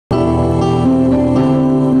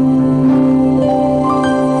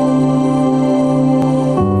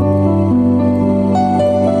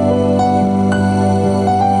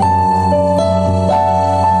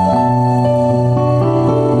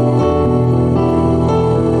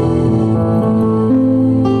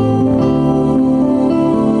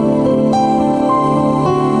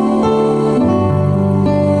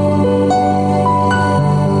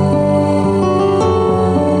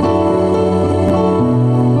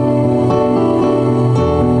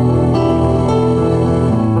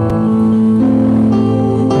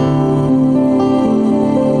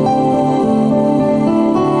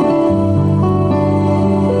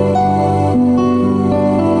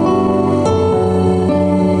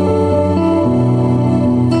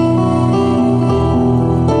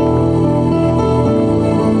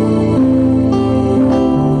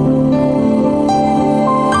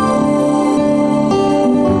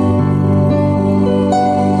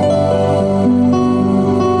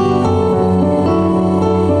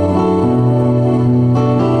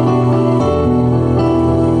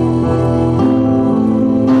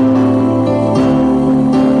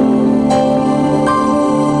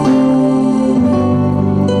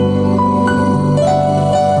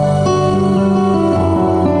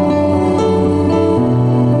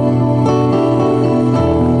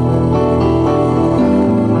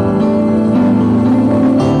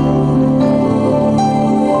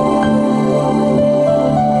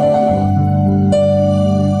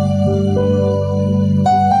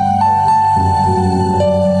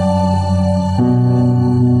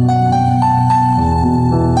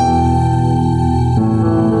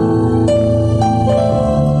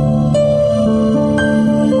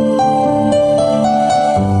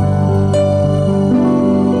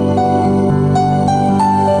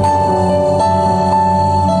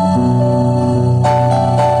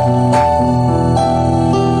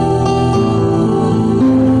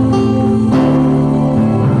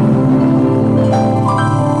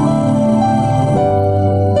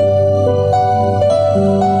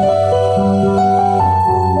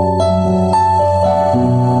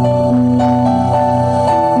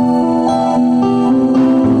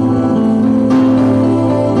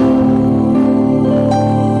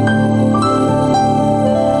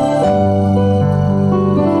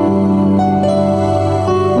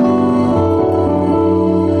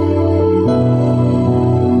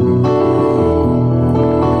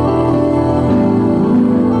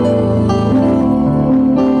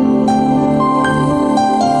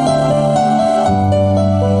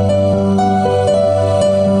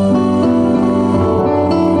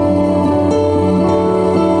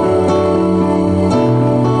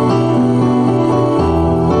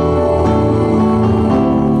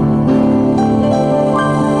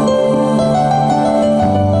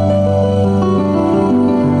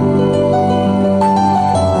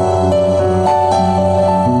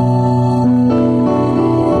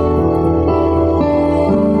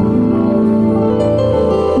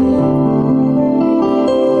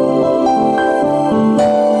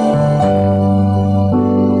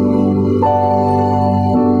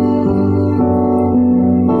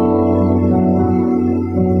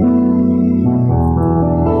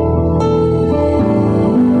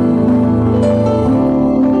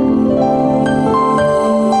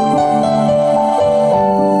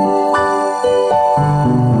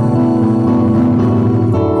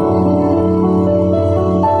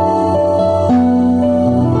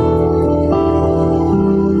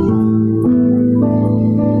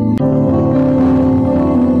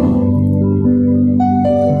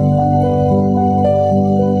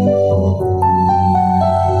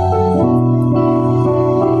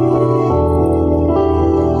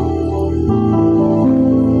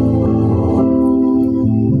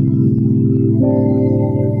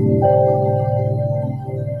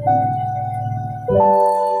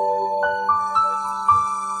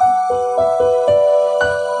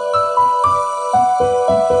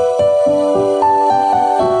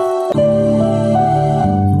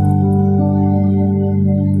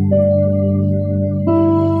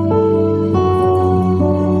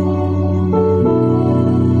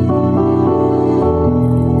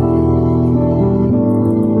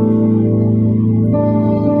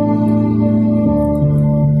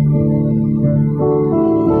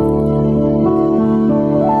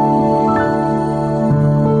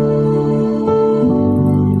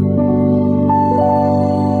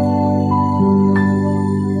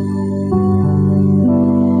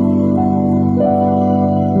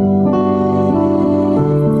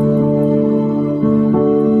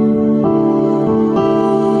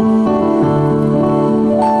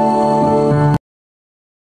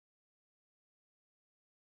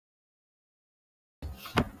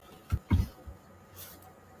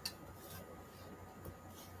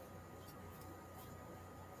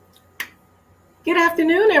Good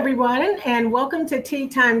afternoon, everyone, and welcome to Tea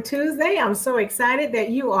Time Tuesday. I'm so excited that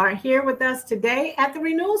you are here with us today at the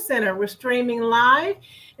Renewal Center. We're streaming live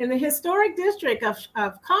in the historic district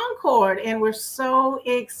of Concord, and we're so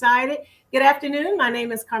excited. Good afternoon. My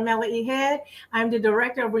name is Carmela E. Head. I'm the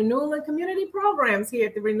Director of Renewal and Community Programs here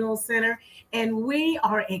at the Renewal Center, and we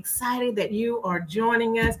are excited that you are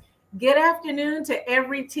joining us. Good afternoon to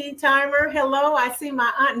every tea timer. Hello, I see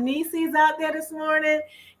my Aunt Niecy's out there this morning.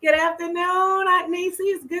 Good afternoon, Aunt Niecy.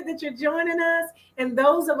 It's good that you're joining us. And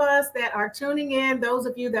those of us that are tuning in, those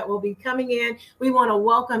of you that will be coming in, we want to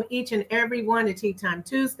welcome each and every one to Tea Time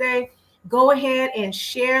Tuesday. Go ahead and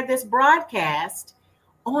share this broadcast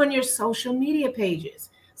on your social media pages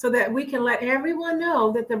so that we can let everyone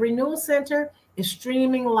know that the Renewal Center is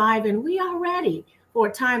streaming live and we are ready for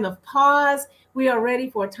a time of pause. We are ready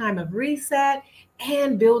for a time of reset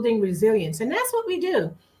and building resilience. And that's what we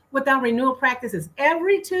do with our renewal practices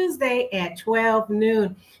every Tuesday at 12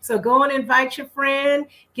 noon. So go and invite your friend,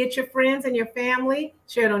 get your friends and your family,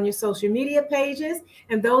 share it on your social media pages.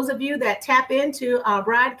 And those of you that tap into our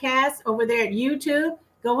broadcast over there at YouTube,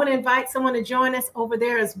 go and invite someone to join us over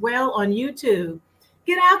there as well on YouTube.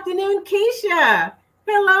 Good afternoon, Keisha.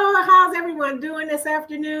 Hello, how's everyone doing this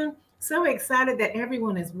afternoon? So excited that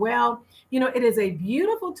everyone is well. You know, it is a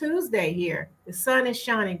beautiful Tuesday here. The sun is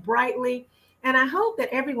shining brightly, and I hope that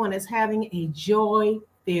everyone is having a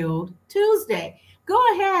joy-filled Tuesday. Go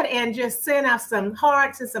ahead and just send us some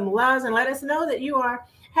hearts and some loves and let us know that you are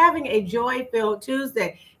having a joy-filled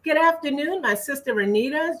Tuesday. Good afternoon. My sister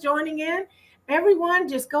Renita is joining in. Everyone,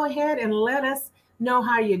 just go ahead and let us know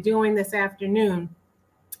how you're doing this afternoon.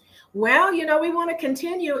 Well, you know, we want to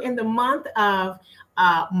continue in the month of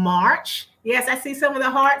March. Yes, I see some of the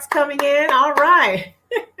hearts coming in. All right.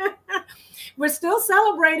 We're still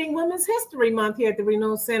celebrating Women's History Month here at the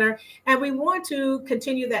Renewal Center, and we want to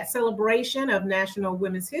continue that celebration of National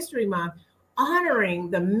Women's History Month, honoring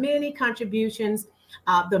the many contributions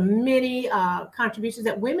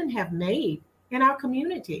that women have made in our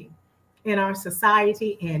community, in our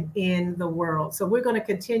society, and in the world. So we're going to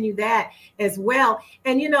continue that as well.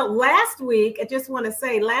 And, you know, last week, I just want to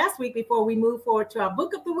say last week, before we move forward to our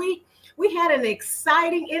book of the week, we had an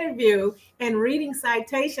exciting interview and reading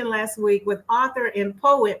citation last week with author and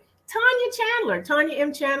poet Tanya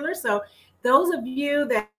M. Chandler. So those of you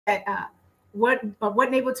that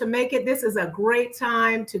wasn't able to make it, this is a great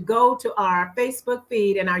time to go to our Facebook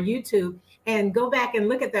feed and our YouTube and go back and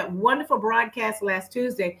look at that wonderful broadcast last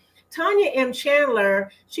Tuesday. Tanya M.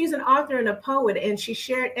 Chandler, she's an author and a poet, and she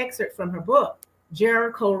shared excerpts from her book,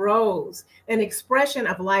 Jericho Rose, an expression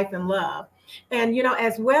of life and love. And, you know,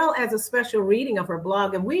 as well as a special reading of her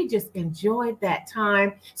blog. And we just enjoyed that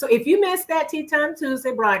time. So if you missed that Tea Time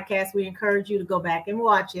Tuesday broadcast, we encourage you to go back and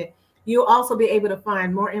watch it. You'll also be able to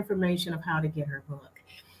find more information of how to get her book.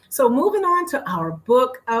 So moving on to our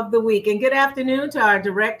book of the week. And good afternoon to our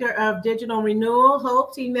Director of Digital Renewal,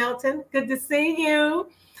 Hope T. Melton. Good to see you.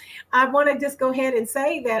 I want to just go ahead and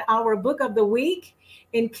say that our book of the week,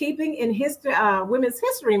 in keeping in Women's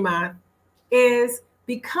History Month, is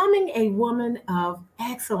Becoming a Woman of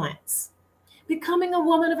Excellence. Becoming a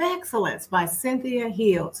Woman of Excellence by Cynthia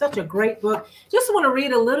Hill. Such a great book. Just want to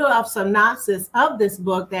read a little of synopsis of this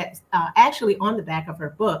book that's actually on the back of her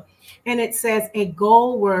book. And it says, a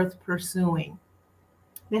goal worth pursuing.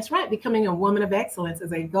 That's right. Becoming a woman of excellence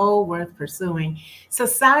is a goal worth pursuing.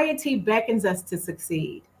 Society beckons us to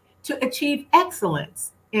succeed, to achieve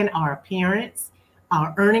excellence in our appearance,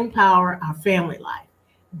 our earning power, our family life.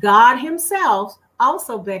 God himself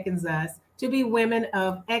also beckons us to be women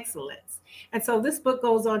of excellence. And so this book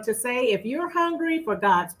goes on to say, if you're hungry for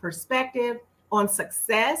God's perspective on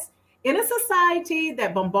success in a society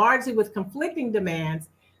that bombards you with conflicting demands,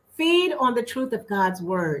 feed on the truth of God's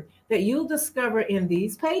word that you'll discover in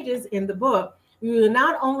these pages in the book. You will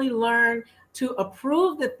not only learn to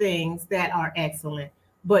approve the things that are excellent,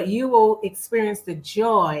 but you will experience the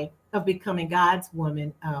joy of becoming God's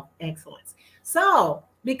woman of excellence. So,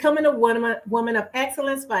 Becoming a Woman of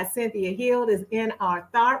Excellence by Cynthia Hill is in our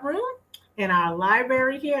thought room in our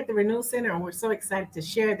library here at the Renewal Center, and we're so excited to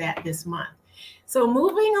share that this month. So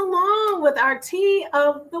moving along with our tea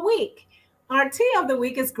of the week. Our tea of the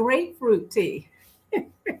week is grapefruit tea.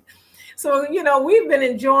 So, you know, we've been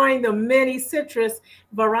enjoying the many citrus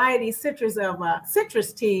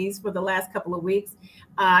teas for the last couple of weeks.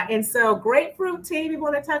 And so grapefruit tea, we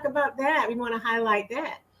want to talk about that. We want to highlight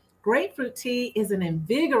that. Grapefruit tea is an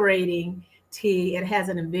invigorating tea. It has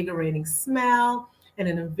an invigorating smell and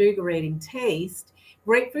an invigorating taste.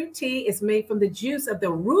 Grapefruit tea is made from the juice of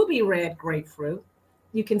the ruby red grapefruit.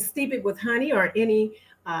 You can steep it with honey or any,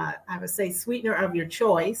 I would say, sweetener of your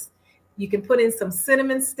choice. You can put in some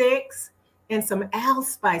cinnamon sticks and some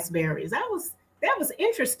allspice berries. That was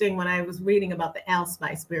interesting when I was reading about the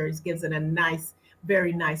allspice berries. Gives it a nice,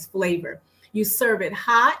 very nice flavor. You serve it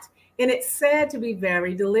hot, and it's said to be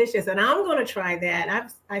very delicious. And I'm going to try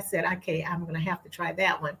that. I said, okay, I'm going to have to try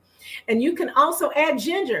that one. And you can also add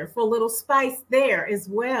ginger for a little spice there as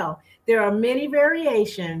well. There are many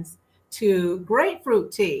variations to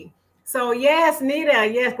grapefruit tea. So yes,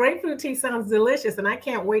 Nita, yes, grapefruit tea sounds delicious, and I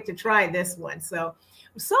can't wait to try this one. So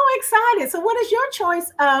I'm so excited. So what is your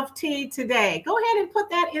choice of tea today? Go ahead and put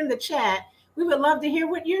that in the chat. We would love to hear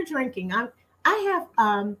what you're drinking. I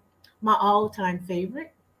have my all-time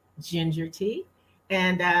favorite, ginger tea,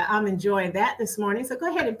 and I'm enjoying that this morning. So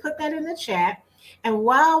go ahead and put that in the chat. And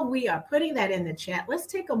while we are putting that in the chat, let's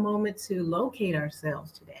take a moment to locate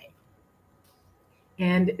ourselves today.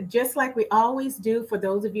 And just like we always do, for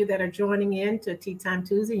those of you that are joining in to Tea Time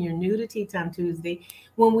Tuesday, and you're new to Tea Time Tuesday,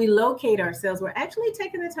 when we locate ourselves, we're actually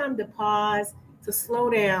taking the time to pause, to slow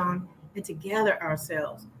down, and to gather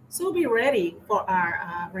ourselves. So we'll be ready for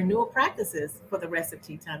our renewal practices for the rest of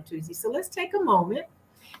Tea Time Tuesday. So let's take a moment,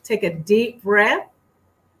 take a deep breath.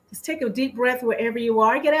 Just take a deep breath wherever you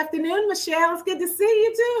are. Good afternoon, Michelle. It's good to see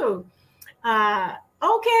you too.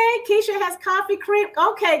 Okay, Keisha has coffee cream.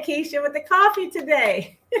 Okay, Keisha, with the coffee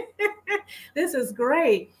today. This is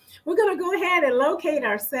great. We're going to go ahead and locate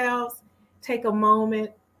ourselves, take a moment.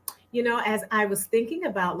 You know, as I was thinking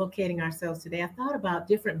about locating ourselves today, I thought about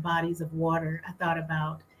different bodies of water. I thought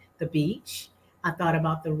about the beach. I thought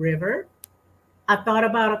about the river. I thought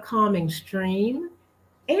about a calming stream.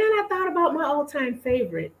 And I thought about my all-time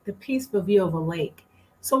favorite, the peaceful view of a lake.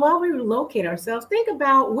 So while we locate ourselves, think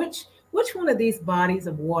about which one of these bodies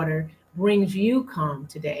of water brings you calm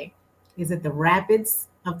today. Is it the rapids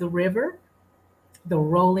of the river, the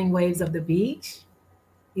rolling waves of the beach?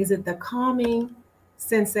 Is it the calming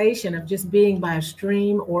sensation of just being by a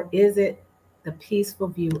stream, or is it the peaceful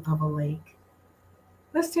view of a lake?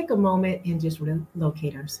 Let's take a moment and just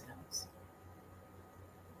locate ourselves.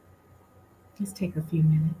 Just take a few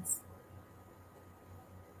minutes.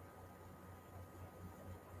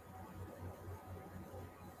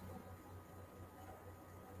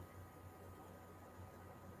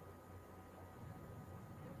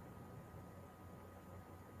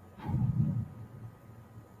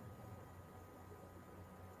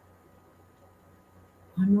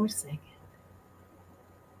 One more second.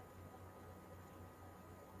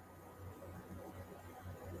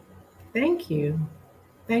 Thank you.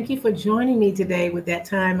 Thank you for joining me today with that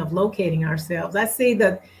time of locating ourselves. I see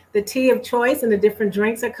the tea of choice and the different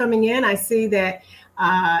drinks are coming in. I see that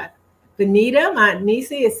Benita, my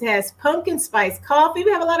niece, has pumpkin spice coffee.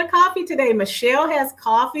 We have a lot of coffee today. Michelle has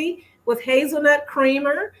coffee with hazelnut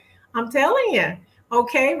creamer. I'm telling you.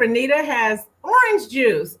 Okay, Renita has orange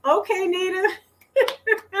juice. Okay, Nita.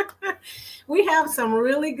 We have some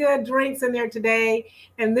really good drinks in there today,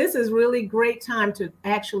 and this is really great time to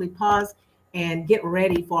actually pause and get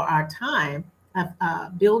ready for our time of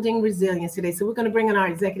building resilience today. So we're going to bring in our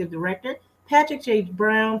executive director, Patrick J.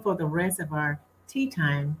 Brown, for the rest of our Tea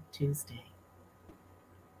Time Tuesday.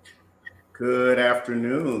 Good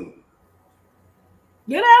afternoon.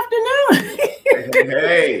 Good afternoon.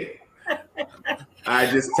 Hey, I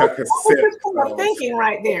just took a sip. So. Thinking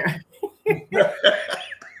right there.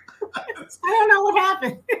 I don't know what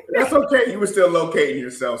happened. That's okay. You were still locating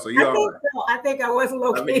yourself, so you're all right. So. I think I was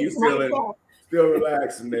locating. I mean, you still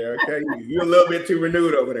relaxing there. Okay, you're a little bit too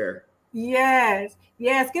renewed over there. Yes.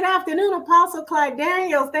 Good afternoon, Apostle Clyde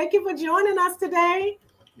Daniels. Thank you for joining us today.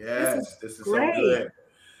 Yes, this is so good.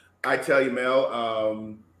 I tell you,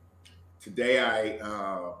 Mel, today I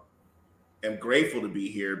am grateful to be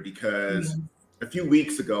here because a few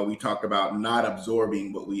weeks ago we talked about not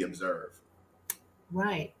absorbing what we observe.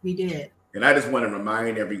 Right, we did. And I just want to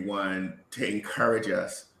remind everyone to encourage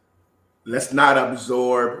us. Let's not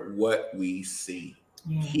absorb what we see.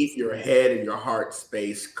 Yes. Keep your head and your heart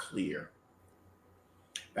space clear.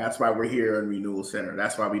 That's why we're here in Renewal Center.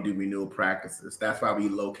 That's why we do renewal practices. That's why we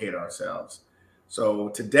locate ourselves. So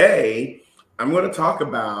today, I'm going to talk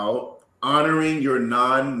about honoring your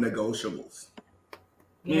non-negotiables.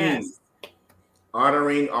 Yes.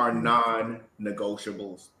 Honoring our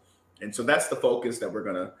non-negotiables. And so that's the focus that we're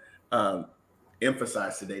going to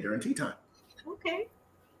emphasize today during tea time. Okay.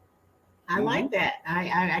 I like that.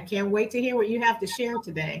 I can't wait to hear what you have to share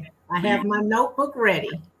today. I have my notebook ready.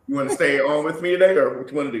 You want to stay on with me today, or what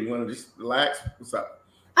you want to do? You want to just relax? What's up?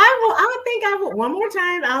 I think I will. One more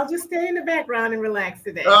time. I'll just stay in the background and relax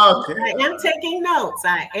today. Okay. I am taking notes.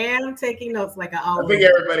 Like I always. I think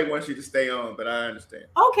everybody wants you to stay on, but I understand.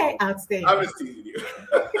 Okay, I'll stay. I'm just teasing you.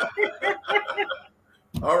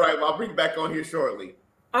 All right. Well, I'll bring you back on here shortly.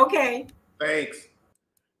 Okay. Thanks.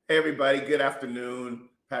 Hey, everybody. Good afternoon.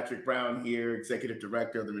 Patrick Brown here, Executive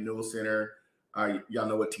Director of the Renewal Center. Y'all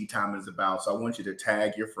know what Tea Time is about. So I want you to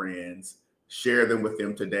tag your friends, share them with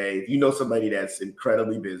them today. If you know somebody that's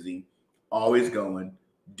incredibly busy, always going,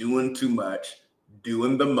 doing too much,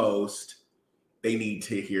 doing the most, they need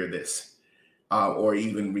to hear this or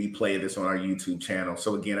even replay this on our YouTube channel.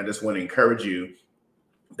 So again, I just want to encourage you.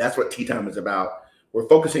 That's what Tea Time is about. We're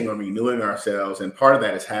focusing on renewing ourselves. And part of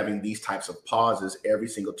that is having these types of pauses every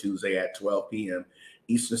single Tuesday at 12 p.m.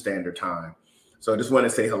 Eastern Standard Time. So I just want to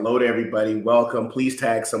say hello to everybody. Welcome. Please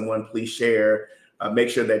tag someone. Please share. Make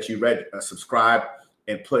sure that you subscribe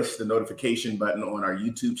and push the notification button on our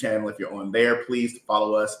YouTube channel. If you're on there, please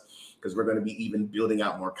follow us because we're going to be even building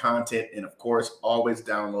out more content. And of course, always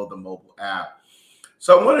download the mobile app.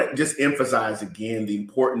 So I want to just emphasize again the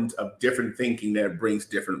importance of different thinking that brings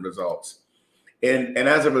different results. And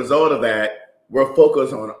as a result of that, we're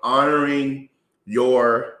focused on honoring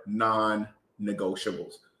your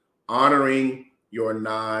non-negotiables, honoring your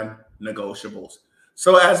non-negotiables.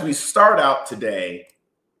 So as we start out today,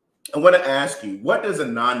 I want to ask you, what does a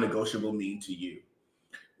non-negotiable mean to you?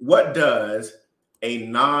 What does a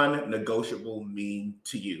non-negotiable mean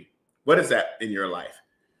to you? What is that in your life?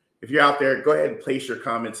 If you're out there, go ahead and place your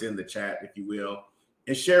comments in the chat, if you will,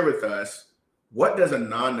 and share with us, what does a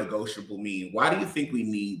non-negotiable mean? Why do you think we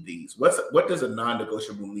need these? What does a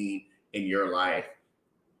non-negotiable mean in your life?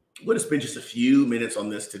 We're going to spend just a few minutes on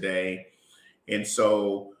this today. And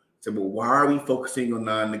so, well, why are we focusing on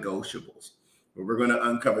non-negotiables? Well, we're going to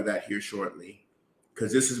uncover that here shortly,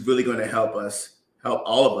 because this is really going to help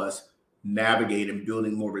all of us navigate and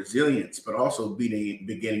building more resilience, but also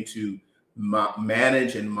beginning to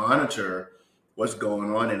manage and monitor what's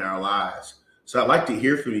going on in our lives. So I'd like to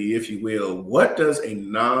hear from you, if you will. What does a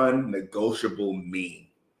non-negotiable mean?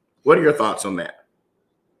 What are your thoughts on that?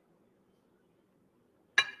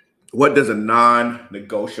 What does a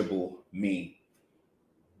non-negotiable mean?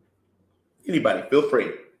 Anybody, feel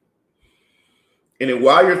free. And then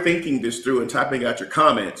while you're thinking this through and typing out your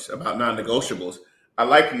comments about non-negotiables, I'd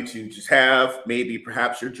like you to just have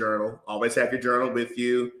perhaps your journal. Always have your journal with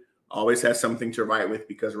you. Always have something to write with,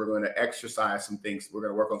 because we're going to exercise some things. We're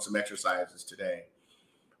going to work on some exercises today.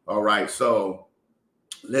 All right. So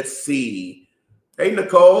let's see. Hey,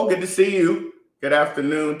 Nicole, good to see you. Good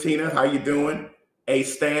afternoon, Tina. How you doing? A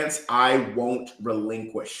stance I won't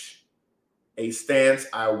relinquish. A stance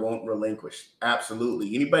I won't relinquish.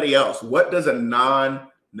 Absolutely. Anybody else? What does a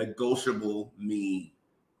non-negotiable mean?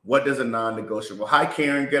 What does a non-negotiable? Hi,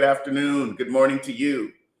 Karen. Good afternoon. Good morning to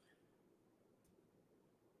you.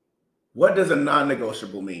 What does a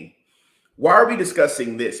non-negotiable mean? Why are we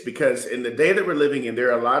discussing this? Because in the day that we're living in,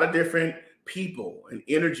 there are a lot of different people and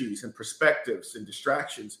energies and perspectives and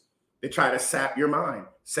distractions that try to sap your mind,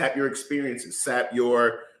 sap your experiences, sap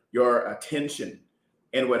your attention.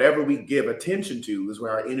 And whatever we give attention to is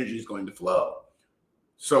where our energy is going to flow.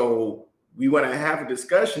 So we want to have a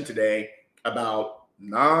discussion today about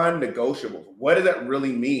non-negotiables. What does that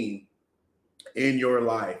really mean in your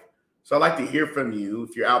life? So I'd like to hear from you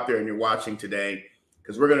if you're out there and you're watching today,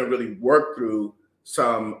 because we're going to really work through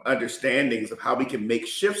some understandings of how we can make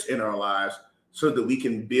shifts in our lives so that we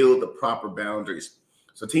can build the proper boundaries.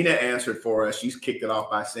 So Tina answered for us. She's kicked it off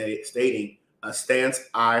by stating a stance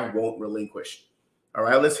I won't relinquish. All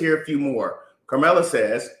right, let's hear a few more. Carmela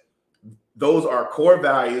says, those are core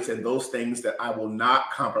values and those things that I will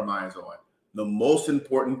not compromise on. The most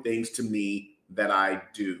important things to me that I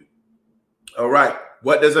do. All right.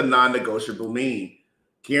 What does a non-negotiable mean?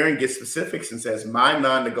 Karen gets specifics and says, my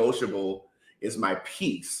non-negotiable is my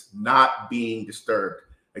peace, not being disturbed.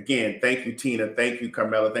 Again, thank you, Tina. Thank you,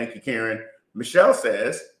 Carmela. Thank you, Karen. Michelle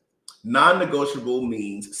says, non-negotiable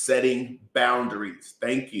means setting boundaries.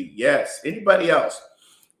 Thank you. Yes. Anybody else?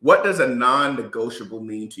 What does a non-negotiable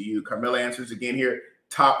mean to you? Carmela answers again here,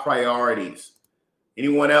 top priorities.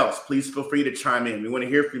 Anyone else? Please feel free to chime in. We want to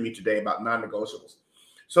hear from you today about non-negotiables.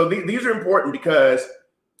 So these are important because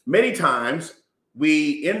many times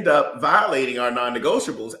we end up violating our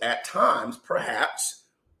non-negotiables at times, perhaps,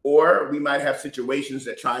 or we might have situations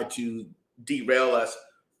that try to derail us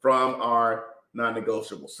from our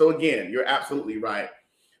non-negotiables. So again, you're absolutely right.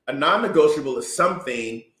 A non-negotiable is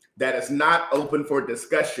something that is not open for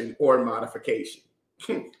discussion or modification.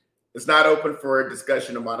 It's not open for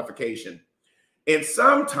discussion or modification. And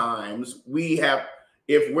sometimes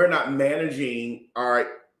if we're not managing our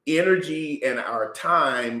energy and our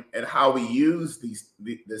time and how we use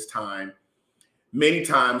this time, many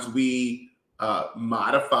times we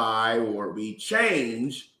modify or we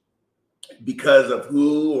change because of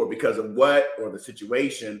who or because of what or the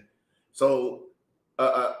situation. So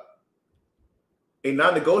a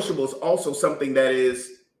non-negotiable is also something that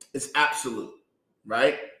is absolute,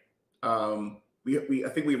 right? I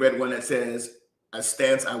think we read one that says a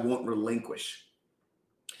stance I won't relinquish.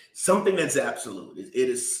 Something that's absolute. It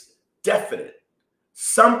is definite.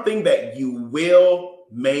 Something that you will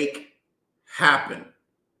make happen.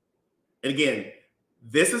 And again,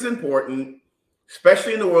 this is important,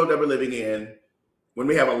 especially in the world that we're living in, when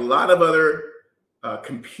we have a lot of other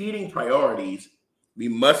competing priorities. We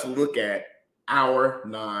must look at our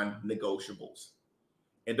non-negotiables.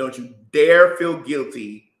 And don't you dare feel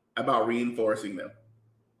guilty about reinforcing them.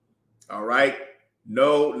 All right?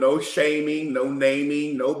 No shaming, no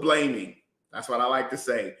naming, no blaming. That's what I like to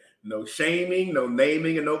say. No shaming, no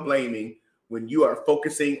naming, and no blaming when you are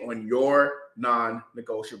focusing on your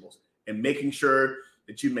non-negotiables and making sure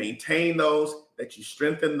that you maintain those, that you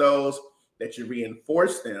strengthen those, that you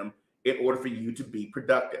reinforce them in order for you to be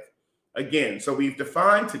productive. Again, so we've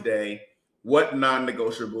defined today what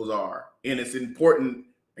non-negotiables are. And it's important,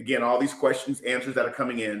 again, all these questions, answers that are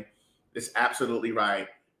coming in, it's absolutely right.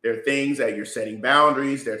 There are things that you're setting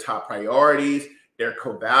boundaries, they're top priorities, they're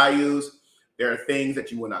core values, there are things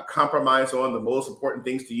that you will not compromise on, the most important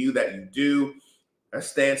things to you that you do, a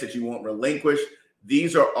stance that you won't relinquish.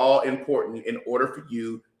 These are all important in order for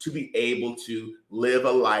you to be able to live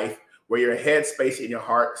a life where your head space and your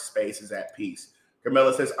heart space is at peace.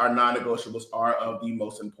 Carmela says our non-negotiables are of the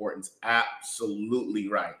most importance. Absolutely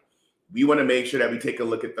right. We want to make sure that we take a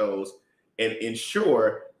look at those and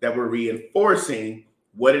ensure that we're reinforcing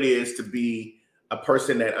what it is to be a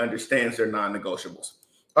person that understands their non-negotiables.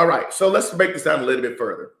 All right, so let's break this down a little bit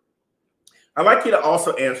further. I'd like you to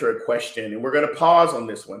also answer a question, and we're going to pause on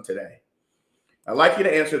this one today. I'd like you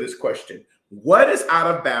to answer this question. What is out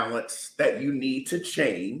of balance that you need to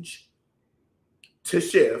change, to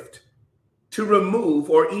shift, to remove,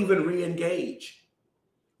 or even re-engage?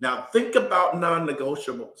 Now, think about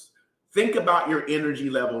non-negotiables. Think about your energy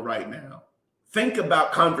level right now. Think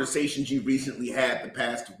about conversations you recently had the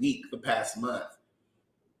past week, the past month.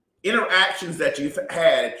 Interactions that you've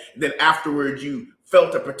had, then afterwards you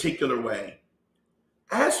felt a particular way.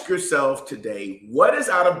 Ask yourself today, what is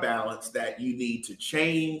out of balance that you need to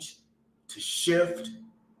change, to shift,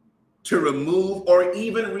 to remove, or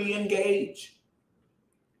even re-engage?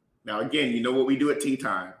 Now, again, you know what we do at tea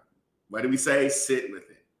time. What do we say? Sit with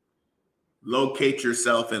it. Locate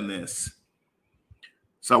yourself in this.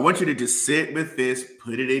 So I want you to just sit with this,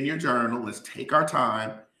 put it in your journal. Let's take our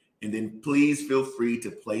time. And then please feel free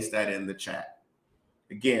to place that in the chat.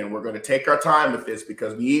 Again, we're going to take our time with this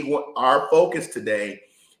because our focus today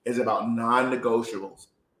is about non-negotiables.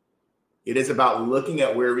 It is about looking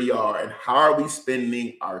at where we are and how are we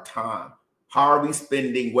spending our time? How are we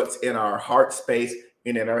spending what's in our heart space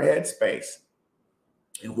and in our head space?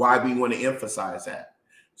 And why we want to emphasize that.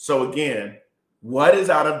 So again, what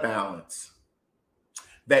is out of balance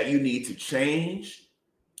that you need to change,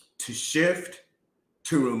 to shift,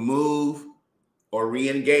 to remove, or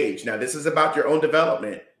re-engage? Now, this is about your own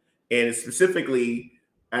development. And specifically,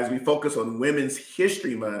 as we focus on Women's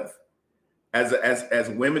History Month, as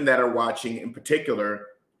women that are watching in particular,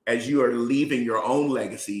 as you are leaving your own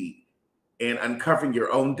legacy and uncovering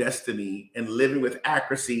your own destiny and living with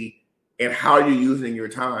accuracy and how you're using your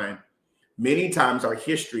time, many times our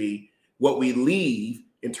history, what we leave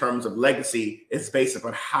in terms of legacy, is based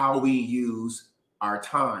upon how we use our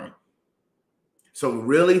time. So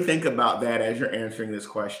really think about that as you're answering this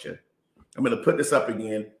question. I'm going to put this up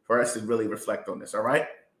again for us to really reflect on this. All right.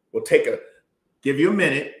 We'll give you a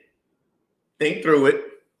minute. Think through it.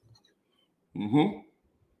 And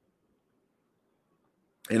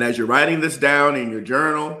as you're writing this down in your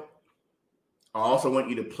journal, I also want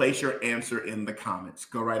you to place your answer in the comments.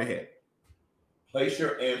 Go right ahead. Place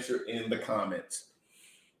your answer in the comments.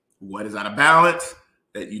 What is out of balance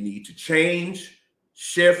that you need to change,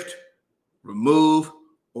 shift, remove,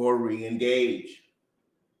 or re-engage?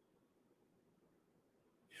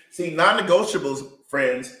 See, non-negotiables,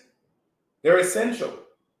 friends, they're essential.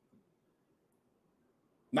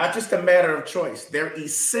 Not just a matter of choice. They're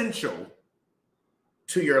essential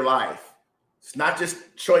to your life. It's not just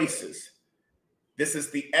choices. This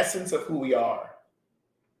is the essence of who we are.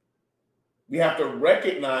 We have to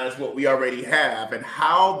recognize what we already have and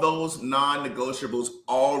how those non-negotiables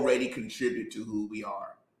already contribute to who we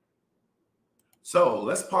are. So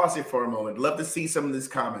let's pause here for a moment. Love to see some of these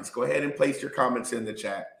comments. Go ahead and place your comments in the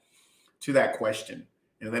chat to that question.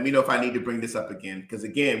 And let me know if I need to bring this up again. Because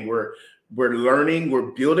again, we're learning,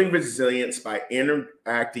 we're building resilience by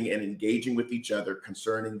interacting and engaging with each other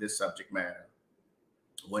concerning this subject matter.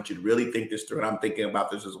 I want you to really think this through. And I'm thinking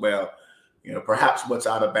about this as well. You know, perhaps what's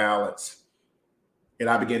out of balance. And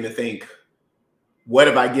I begin to think, what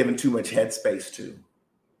have I given too much headspace to?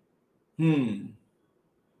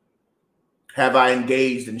 Have I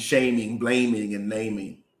engaged in shaming, blaming, and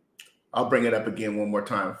naming? I'll bring it up again one more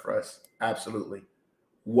time for us. Absolutely.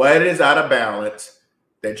 What is out of balance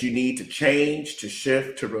that you need to change, to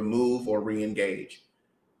shift, to remove, or re-engage?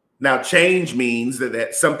 Now, change means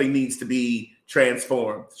that something needs to be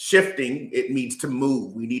transformed. Shifting, it means to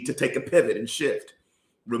move. We need to take a pivot and shift.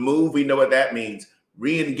 Remove, we know what that means.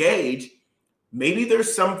 Re-engage, maybe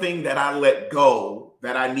there's something that I let go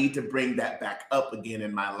that I need to bring that back up again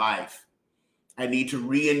in my life. I need to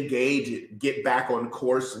re-engage it, get back on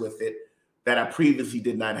course with it that I previously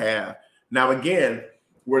did not have. Now, again,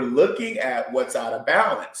 we're looking at what's out of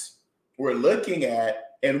balance. We're looking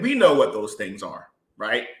at, and we know what those things are,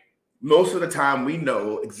 right? Most of the time we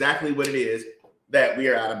know exactly what it is that we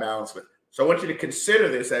are out of balance with. So I want you to consider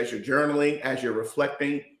this as you're journaling, as you're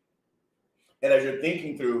reflecting, and as you're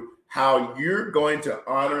thinking through how you're going to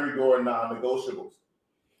honor your non-negotiables.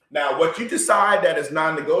 Now, what you decide that is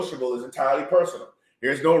non-negotiable is entirely personal.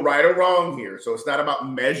 There's no right or wrong here. So it's not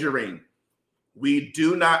about measuring. We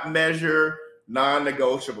do not measure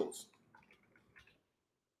non-negotiables.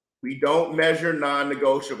 We don't measure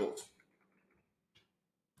non-negotiables.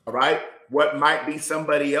 All right? What might be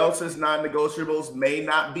somebody else's non-negotiables may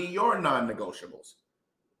not be your non-negotiables.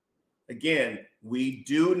 Again, we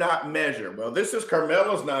do not measure. Well, this is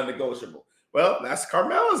Carmela's non-negotiable. Well, that's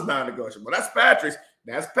Carmela's non-negotiable. That's Patrick's.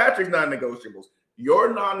 That's Patrick's non-negotiables.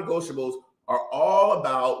 Your non-negotiables are all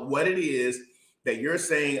about what it is that you're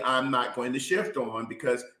saying I'm not going to shift on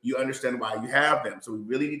because you understand why you have them. So we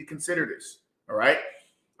really need to consider this. All right.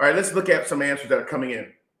 All right. Let's look at some answers that are coming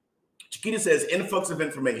in. Chiquita says influx of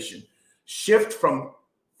information. Shift from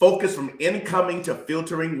focus from incoming to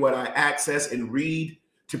filtering what I access and read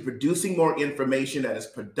to producing more information that is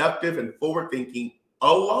productive and forward-thinking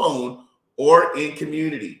alone or in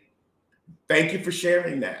community. Thank you for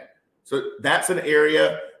sharing that. So that's an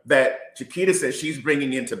area that Chiquita says she's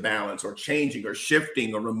bringing into balance or changing or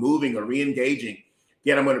shifting or removing or re-engaging.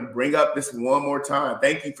 Again, I'm going to bring up this one more time.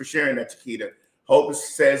 Thank you for sharing that, Chiquita. Hope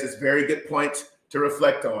says it's very good points to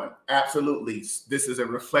reflect on. Absolutely. This is a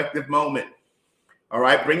reflective moment. All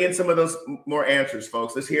right. Bring in some of those more answers,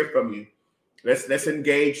 folks. Let's hear from you. Let's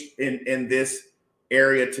engage in this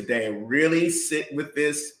area today. Really sit with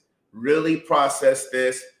this, really process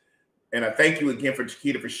this. And I thank you again for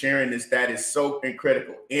Chiquita for sharing this. That is so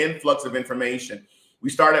critical. Influx of information. We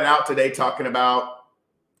started out today talking about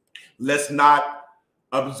let's not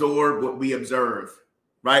absorb what we observe,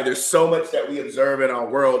 right? There's so much that we observe in our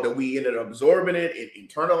world that we end up absorbing it. It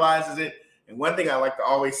internalizes it. And one thing I like to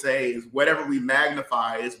always say is whatever we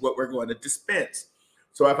magnify is what we're going to dispense.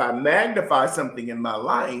 So if I magnify something in my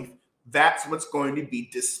life, that's what's going to be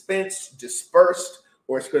dispensed, dispersed,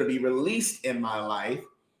 or it's going to be released in my life.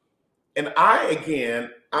 And I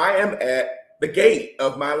am at the gate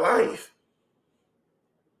of my life.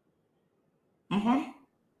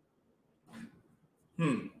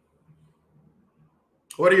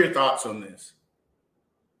 What are your thoughts on this?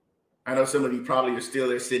 I know some of you probably are still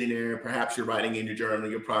there sitting there. Perhaps you're writing in your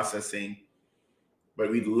journal, you're processing.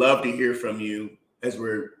 But we'd love to hear from you as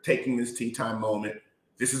we're taking this tea time moment.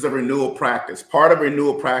 This is a renewal practice. Part of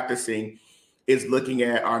renewal practicing is looking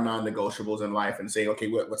at our non-negotiables in life and saying, okay,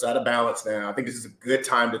 what's out of balance now? I think this is a good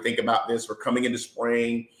time to think about this. We're coming into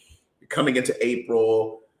spring, we're coming into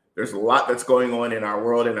April. There's a lot that's going on in our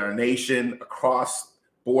world, in our nation, across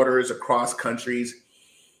borders, across countries.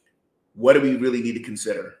 What do we really need to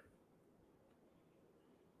consider?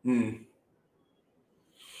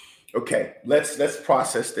 Okay, let's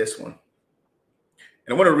process this one.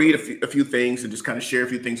 And I want to read a few things and just kind of share a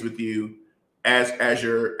few things with you as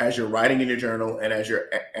you're writing in your journal and as you're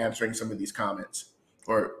answering some of these comments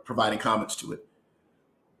or providing comments to it.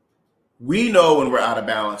 We know when we're out of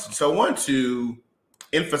balance. And so I want to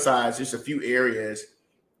emphasize just a few areas.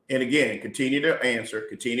 And again, continue to answer,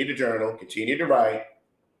 continue to journal, continue to write,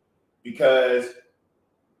 because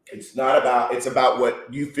it's about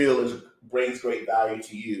what you feel brings great value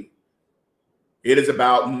to you. It is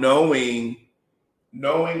about knowing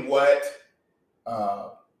what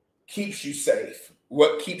keeps you safe,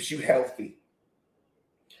 what keeps you healthy,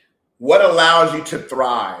 what allows you to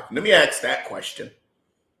thrive. Let me ask that question.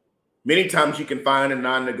 Many times you can find a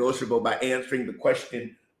non-negotiable by answering the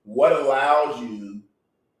question, what allows you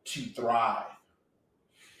to thrive?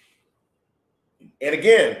 And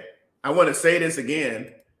again, I want to say this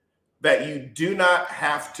again, that you do not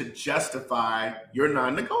have to justify your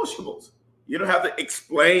non-negotiables. You don't have to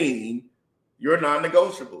explain your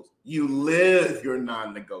non-negotiables. You live your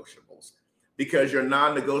non-negotiables, because your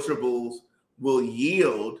non-negotiables will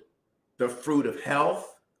yield the fruit of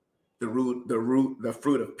health, the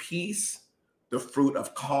fruit of peace, the fruit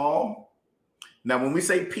of calm. Now, when we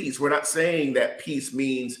say peace, we're not saying that peace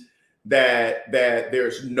means that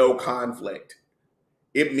there's no conflict.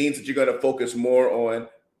 It means that you're going to focus more on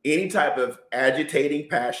any type of agitating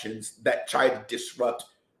passions that try to disrupt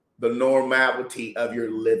the normality of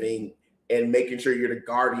your living, and making sure you're the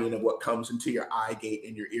guardian of what comes into your eye gate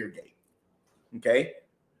and your ear gate. Okay?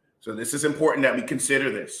 So this is important that we consider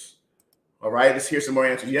this. All right, let's hear some more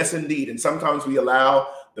answers. Yes, indeed. And sometimes we allow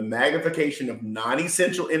the magnification of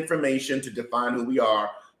non-essential information to define who we are,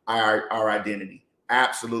 our identity.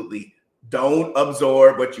 Absolutely. Don't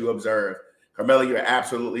absorb what you observe. Carmela, you're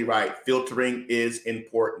absolutely right. Filtering is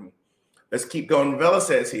important. Let's keep going. Vela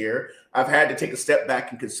says here, I've had to take a step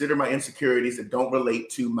back and consider my insecurities that don't relate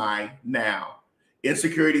to my now.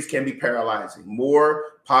 Insecurities can be paralyzing.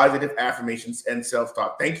 More positive affirmations and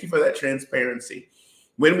self-talk. Thank you for that transparency.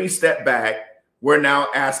 When we step back, we're now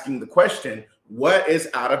asking the question, what is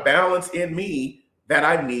out of balance in me that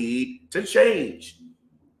I need to change?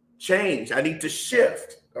 I need to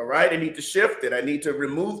shift. All right. I need to shift it. I need to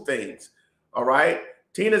remove things. All right.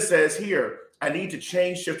 Tina says here, I need to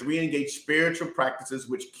change, shift, re-engage spiritual practices,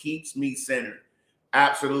 which keeps me centered.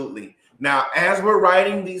 Absolutely. Now, as we're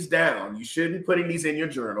writing these down, you should be putting these in your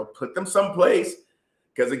journal. Put them someplace,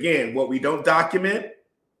 because again, what we don't document,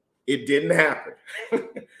 it didn't happen.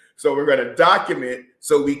 So we're going to document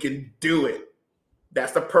so we can do it.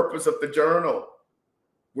 That's the purpose of the journal.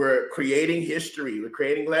 We're creating history. We're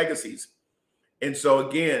creating legacies. And so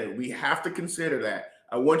again, we have to consider that.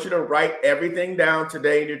 I want you to write everything down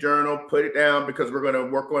today in your journal. Put it down, because we're going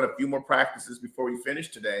to work on a few more practices before we finish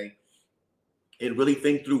today, and really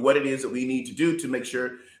think through what it is that we need to do to make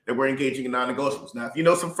sure that we're engaging in non-negotiables. Now, if you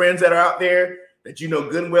know some friends that are out there that you know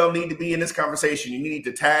good and well need to be in this conversation, you need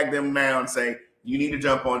to tag them now and say, you need to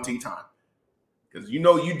jump on tea time, because you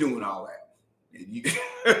know you're doing all that.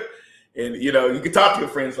 And you know, you can talk to your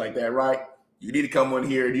friends like that, right? You need to come on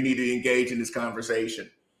here and you need to engage in this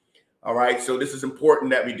conversation. All right, so this is important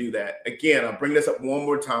that we do that. Again, I'll bring this up one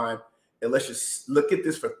more time, and let's just look at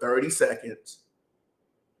this for 30 seconds.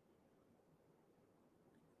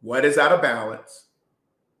 What is out of balance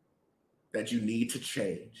that you need to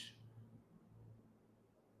change?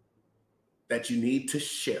 That you need to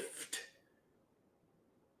shift?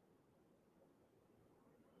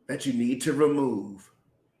 That you need to remove?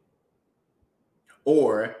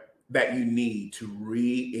 Or that you need to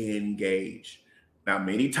re-engage? Now,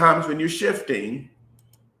 many times when we're shifting,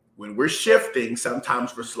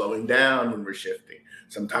 sometimes we're slowing down when we're shifting.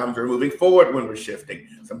 Sometimes we're moving forward when we're shifting.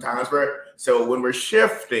 When we're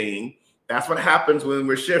shifting, that's what happens when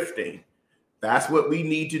we're shifting. That's what we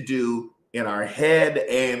need to do in our head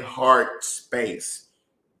and heart space.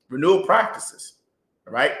 Renewal practices,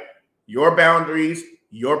 all right? Your boundaries,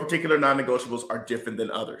 your particular non-negotiables are different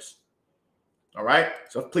than others. All right?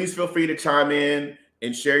 So please feel free to chime in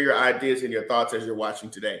and share your ideas and your thoughts as you're watching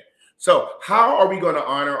today. So how are we going to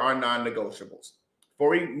honor our non-negotiables? Before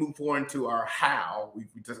we move forward to our how,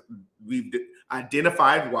 we've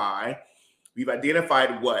identified why, we've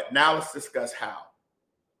identified what. Now let's discuss how.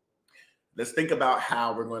 Let's think about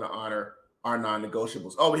how we're going to honor our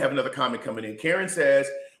non-negotiables. Oh, we have another comment coming in. Karen says,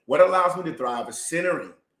 what allows me to thrive is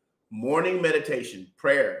centering, morning meditation,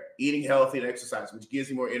 prayer, eating healthy, and exercise, which gives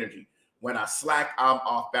me more energy. When I slack, I'm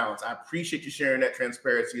off balance. I appreciate you sharing that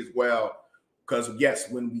transparency as well, because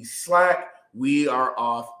yes, when we slack, we are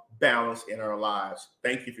off balance in our lives.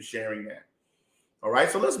 Thank you for sharing that. All right,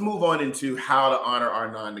 so let's move on into how to honor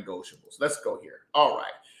our non-negotiables. Let's go here. All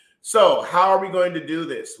right, so how are we going to do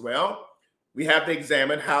this? Well, we have to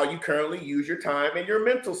examine how you currently use your time and your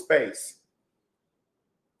mental space.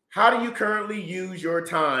 How do you currently use your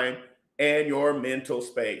time and your mental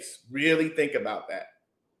space? Really think about that.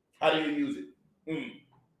 How do you use it?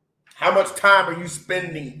 How much time are you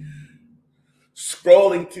spending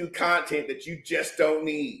scrolling through content that you just don't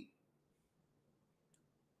need?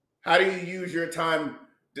 How do you use your time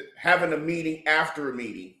having a meeting after a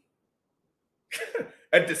meeting?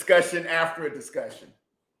 A discussion after a discussion?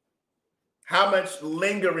 How much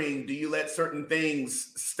lingering do you let certain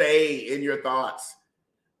things stay in your thoughts?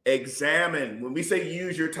 Examine. When we say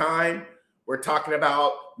use your time, we're talking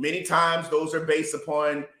about many times those are based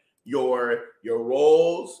upon your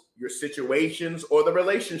roles, your situations, or the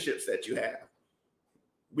relationships that you have.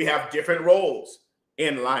 We have different roles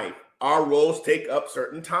in life. Our roles take up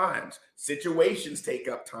certain times. Situations take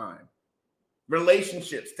up time.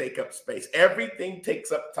 Relationships take up space. Everything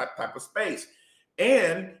takes up type of space.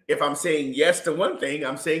 And if I'm saying yes to one thing,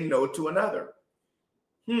 I'm saying no to another.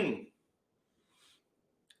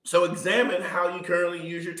 So examine how you currently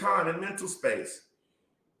use your time and mental space.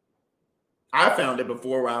 I found it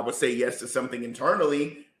before where I would say yes to something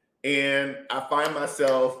internally, and I find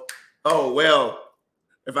myself, oh, well,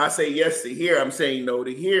 if I say yes to here, I'm saying no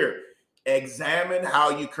to here. Examine how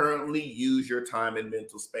you currently use your time and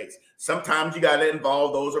mental space. Sometimes you got to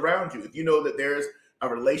involve those around you. If you know that there's a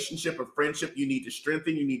relationship, a friendship you need to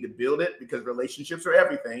strengthen, you need to build it, because relationships are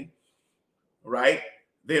everything, right?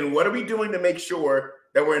 Then what are we doing to make sure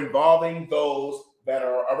that we're involving those that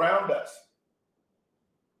are around us?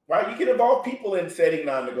 Right? You can involve people in setting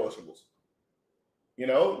non-negotiables. You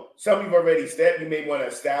know, some you've already said, you may want to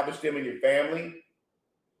establish them in your family.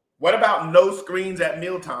 What about no screens at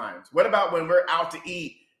meal times? What about when we're out to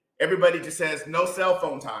eat, everybody just says no cell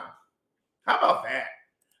phone time? How about that?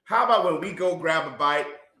 How about when we go grab a bite,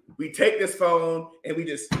 we take this phone and we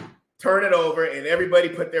just turn it over and everybody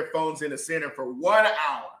put their phones in the center for 1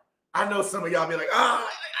 hour? I know some of y'all be like, oh,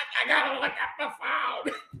 I gotta look at my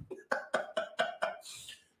phone.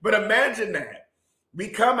 But imagine that. We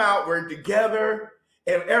come out, we're together,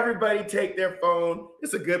 and everybody take their phone.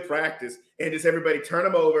 It's a good practice. And just everybody turn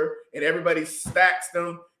them over, and everybody stacks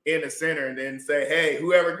them in the center, and then say, hey,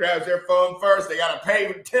 whoever grabs their phone first, they got to pay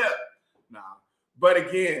the tip. No. But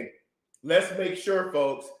again, let's make sure,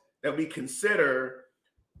 folks, that we consider,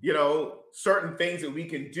 you know, certain things that we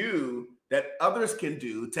can do that others can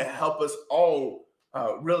do to help us all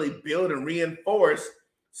really build and reinforce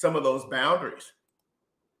some of those boundaries.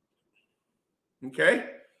 Okay?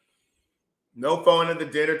 No phone at the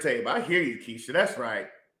dinner table. I hear you, Keisha. That's right.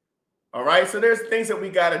 All right? So there's things that we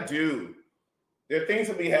got to do. There are things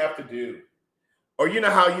that we have to do. Or you know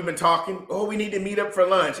how you've been talking, oh, we need to meet up for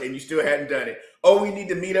lunch, and you still hadn't done it. Oh, we need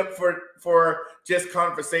to meet up for just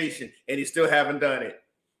conversation, and you still haven't done it.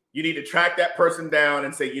 You need to track that person down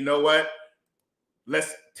and say, you know what?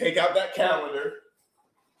 Let's take out that calendar.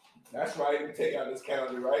 That's right. We take out this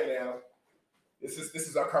calendar right now. This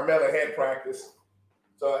is our Carmela head practice.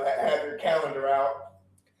 So have your calendar out.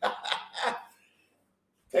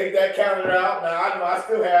 Take that calendar out. Now I know I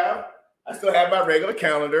still have my regular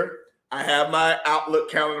calendar. I have my Outlook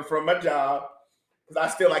calendar from my job because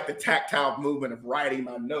I still like the tactile movement of writing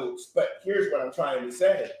my notes. But here's what I'm trying to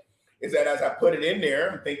say is that as I put it in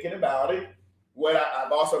there, I'm thinking about it.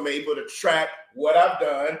 I've also been able to track what I've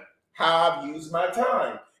done, how I've used my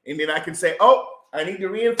time. And then I can say, oh, I need to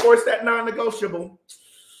reinforce that non-negotiable.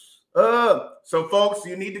 So folks,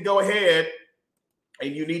 you need to go ahead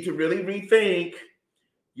and you need to really rethink.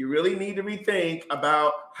 You really need to rethink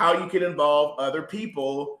about how you can involve other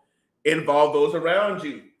people, involve those around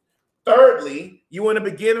you. Thirdly, you want to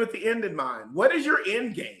begin with the end in mind. What is your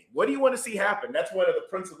end game? What do you want to see happen? That's one of the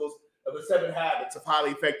principles of the 7 habits of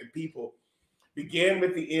highly effective people. Begin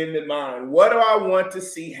with the end in mind. What do I want to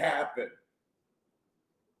see happen?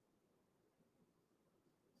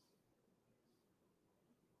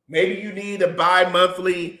 Maybe you need a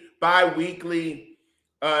bi-monthly, bi-weekly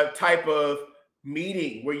type of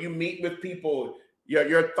meeting where you meet with people,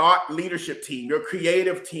 your thought leadership team, your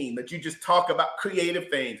creative team, that you just talk about creative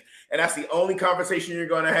things. And that's the only conversation you're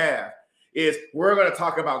going to have is we're going to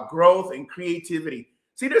talk about growth and creativity.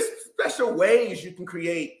 See, there's special ways you can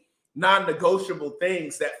create non-negotiable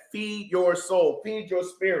things that feed your soul, feed your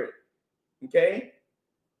spirit. Okay?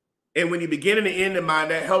 And when you begin and end in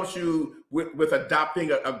mind, that helps you with adopting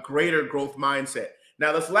a greater growth mindset.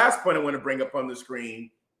 Now, this last point I want to bring up on the screen,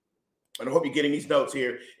 and I hope you're getting these notes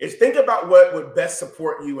here, is think about what would best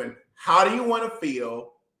support you and how do you want to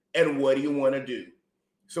feel and what do you want to do?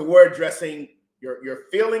 So we're addressing your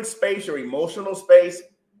feeling space, your emotional space,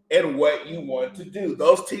 and what you want to do.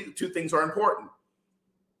 Those two things are important.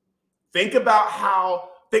 Think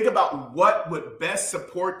about what would best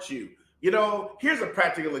support you. You know, here's a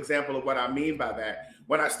practical example of what I mean by that.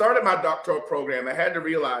 When I started my doctoral program, I had to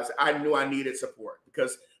realize I knew I needed support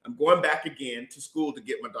because I'm going back again to school to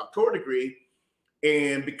get my doctoral degree.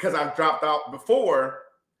 And because I've dropped out before,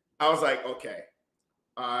 I was like, okay,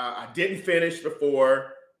 I didn't finish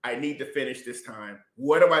before. I need to finish this time.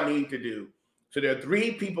 What do I need to do? So there are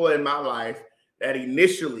 3 people in my life that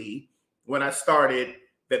initially, when I started,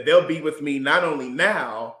 that they'll be with me not only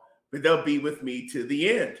now, but they'll be with me to the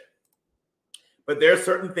end. But there are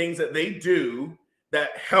certain things that they do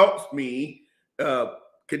that helps me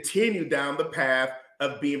continue down the path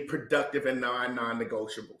of being productive and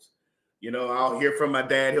non-negotiables. You know, I'll hear from my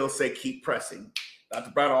dad. He'll say, keep pressing.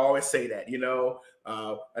 Dr. Brown will always say that, you know.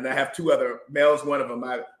 And I have 2 other males, one of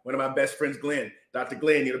my best friends, Glenn, Dr.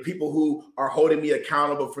 Glenn, you know, people who are holding me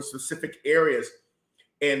accountable for specific areas.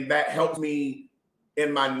 And that helps me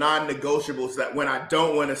in my non-negotiables that when I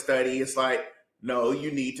don't want to study, it's like, no,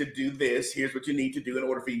 you need to do this. Here's what you need to do in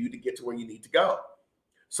order for you to get to where you need to go.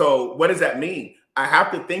 So what does that mean? I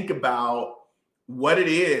have to think about what it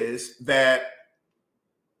is that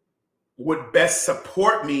would best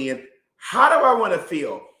support me and how do I want to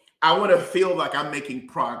feel? I want to feel like I'm making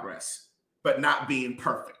progress, but not being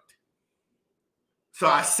perfect. So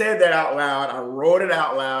I said that out loud. I wrote it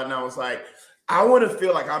out loud and I was like, I want to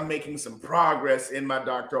feel like I'm making some progress in my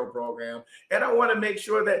doctoral program. And I want to make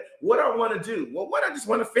sure that what I want to do, well, what I just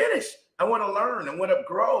want to finish. I want to learn. I want to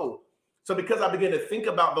grow. So because I began to think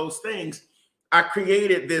about those things, I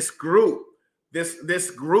created this group,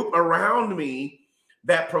 this group around me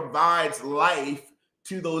that provides life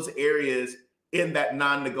to those areas in that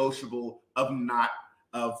non-negotiable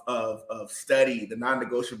of study, the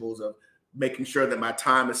non-negotiables of making sure that my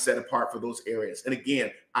time is set apart for those areas. And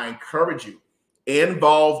again, I encourage you,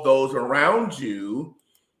 involve those around you,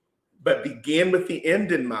 but begin with the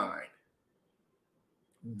end in mind.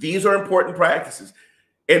 These are important practices.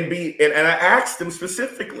 And I asked them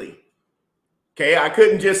specifically. Okay, I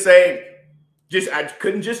couldn't just say, I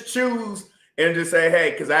couldn't just choose and just say,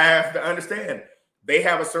 hey, because I have to understand they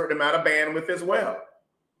have a certain amount of bandwidth as well.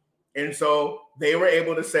 And so they were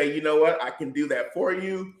able to say, you know what, I can do that for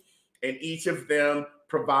you. And each of them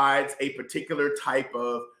provides a particular type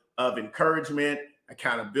of encouragement,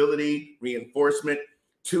 accountability, reinforcement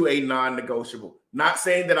to a non-negotiable. Not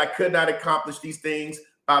saying that I could not accomplish these things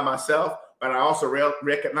by myself, but I also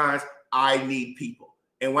recognize I need people.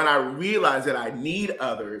 And when I realize that I need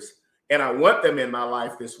others and I want them in my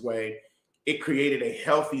life this way, it created a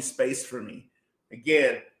healthy space for me.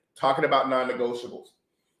 Again, talking about non-negotiables.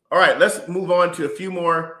 All right, let's move on to a few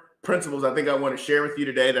more principles I think I want to share with you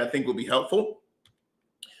today that I think will be helpful.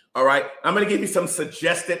 All right, I'm going to give you some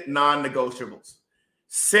suggested non-negotiables.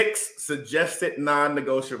 6 suggested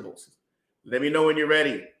non-negotiables. Let me know when you're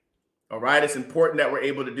ready. All right, it's important that we're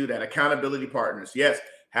able to do that. Accountability partners. Yes,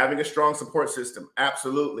 having a strong support system.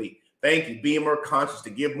 Absolutely. Thank you. Being more conscious to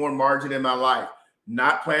give more margin in my life.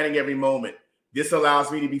 Not planning every moment. This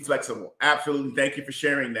allows me to be flexible. Absolutely. Thank you for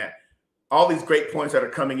sharing that. All these great points that are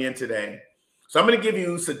coming in today. So I'm going to give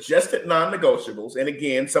you suggested non-negotiables. And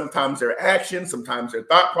again, sometimes they're actions, sometimes they're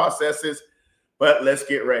thought processes, but let's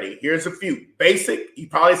get ready. Here's a few. Basic. You've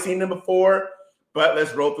probably seen them before, but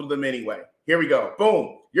let's roll through them anyway. Here we go.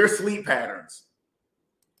 Boom. Your sleep patterns.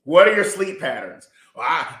 What are your sleep patterns? Well,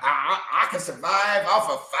 I can survive off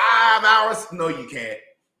of 5 hours. No, you can't.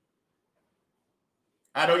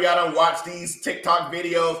 I know y'all don't watch these TikTok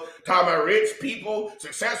videos talking about rich people,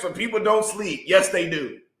 successful people don't sleep. Yes, they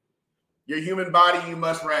do. Your human body, you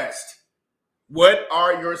must rest. What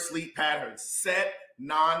are your sleep patterns? Set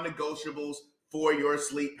non-negotiables for your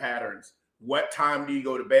sleep patterns. What time do you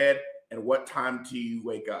go to bed and what time do you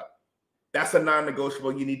wake up? That's a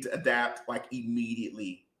non-negotiable you need to adapt like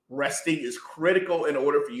immediately. Resting is critical in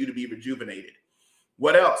order for you to be rejuvenated.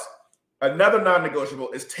 What else? Another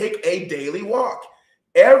non-negotiable is take a daily walk.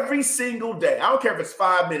 Every single day. I don't care if it's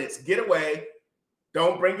 5 minutes. Get away.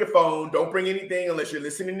 Don't bring your phone. Don't bring anything unless you're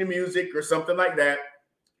listening to music or something like that.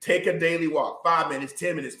 Take a daily walk. 5 minutes,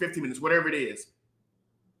 10 minutes, 15 minutes, whatever it is.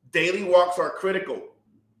 Daily walks are critical.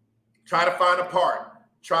 Try to find a park.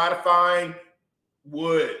 Try to find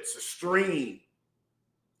woods, a stream.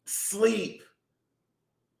 Sleep.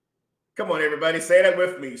 Come on, everybody. Say that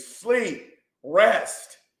with me. Sleep.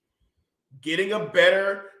 Rest. Getting a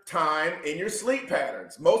better time in your sleep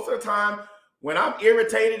patterns. Most of the time when I'm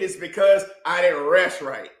irritated, it's because I didn't rest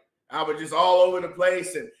right. I was just all over the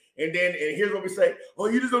place. And here's what we say. Oh,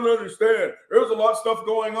 you just don't understand. There's a lot of stuff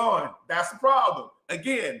going on. That's the problem.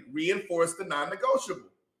 Again, reinforce the non-negotiable.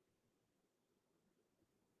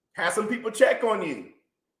 Have some people check on you.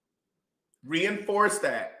 Reinforce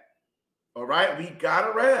that. All right. We got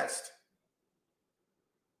to rest.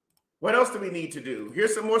 What else do we need to do?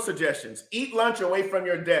 Here's some more suggestions. Eat lunch away from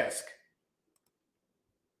your desk.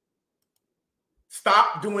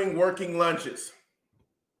 Stop doing working lunches.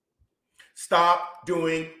 Stop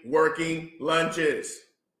doing working lunches.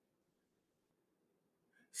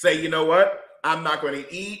 Say, you know what? I'm not going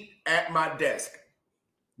to eat at my desk.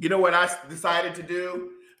 You know what I decided to do?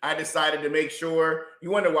 I decided to make sure. You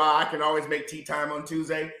wonder why I can always make tea time on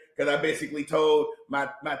Tuesday? Because I basically told my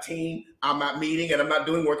team I'm not meeting and I'm not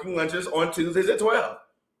doing working lunches on Tuesdays at 12.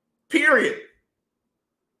 Period.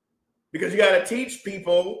 Because you got to teach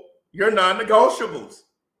people your non-negotiables.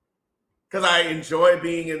 Because I enjoy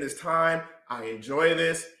being in this time. I enjoy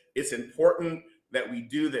this. It's important that we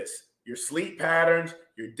do this. Your sleep patterns,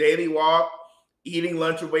 your daily walk, eating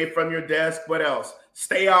lunch away from your desk. What else?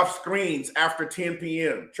 Stay off screens after 10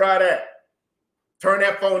 p.m. Try that. Turn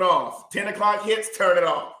that phone off. 10 o'clock hits, turn it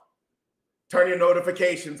off. Turn your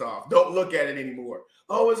notifications off. Don't look at it anymore.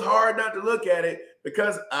 Oh, it's hard not to look at it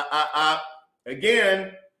because,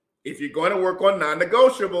 again, if you're going to work on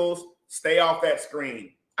non-negotiables, stay off that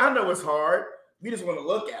screen. I know it's hard. You just want to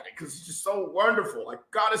look at it because it's just so wonderful. I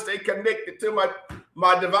got to stay connected to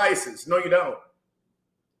my devices. No, you don't.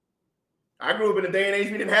 I grew up in a day and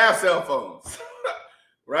age we didn't have cell phones,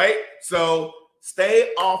 right? So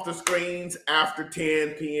stay off the screens after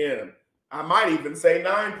 10 p.m. I might even say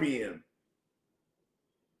 9 p.m.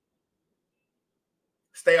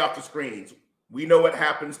 Stay off the screens. We know what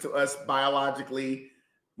happens to us biologically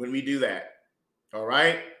when we do that. All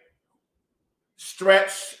right?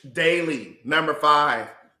 Stretch daily. Number 5.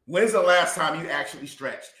 When's the last time you actually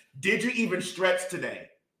stretched? Did you even stretch today?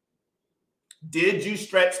 Did you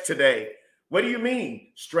stretch today? What do you mean?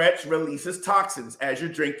 Stretch releases toxins. As you're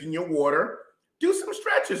drinking your water, do some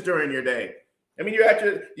stretches during your day. I mean,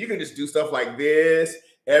 you can just do stuff like this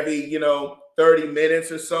every, 30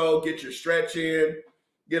 minutes or so, get your stretch in,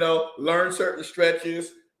 learn certain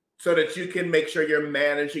stretches so that you can make sure you're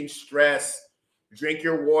managing stress. Drink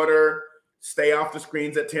your water, stay off the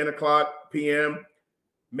screens at 10 o'clock p.m.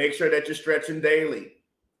 Make sure that you're stretching daily.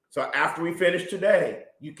 So after we finish today,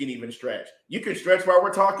 you can even stretch. You can stretch while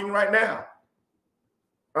we're talking right now.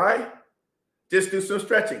 All right? Just do some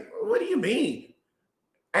stretching. What do you mean?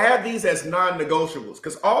 Add these as non-negotiables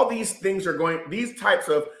because all these things these types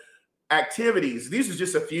of activities, these are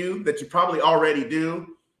just a few that you probably already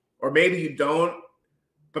do, or maybe you don't,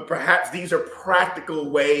 but perhaps these are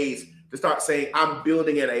practical ways to start saying, I'm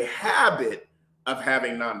building in a habit of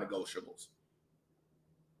having non-negotiables.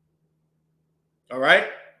 All right?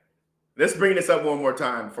 Let's bring this up one more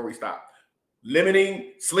time before we stop.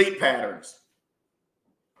 Limiting sleep patterns.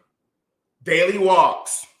 Daily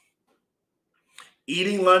walks.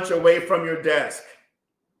 Eating lunch away from your desk.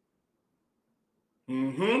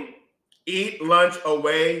 Eat lunch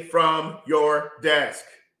away from your desk.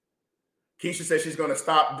 Keisha says she's going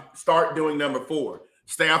to start doing number 4.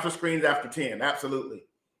 Stay off the screens after 10. Absolutely.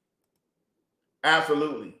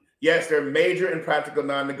 Absolutely. Yes, they're major and practical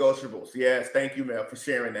non-negotiables. Yes, thank you, Mel, for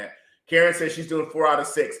sharing that. Karen says she's doing 4 out of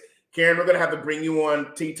 6. Karen, we're going to have to bring you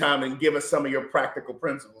on tea time and give us some of your practical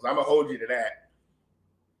principles. I'm going to hold you to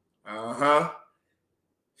that.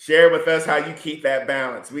 Share with us how you keep that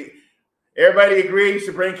balance. Everybody agree you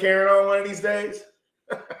should bring Karen on one of these days?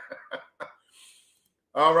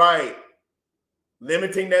 All right.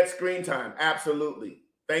 Limiting that screen time. Absolutely.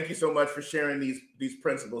 Thank you so much for sharing these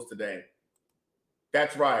principles today.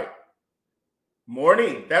 That's right.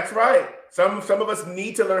 Morning. That's right. Some of us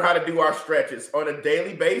need to learn how to do our stretches on a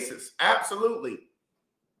daily basis. Absolutely.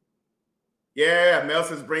 Yeah, Mel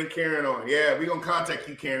says bring Karen on. Yeah, we're going to contact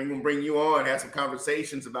you, Karen. We're going to bring you on, have some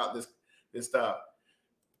conversations about this stuff.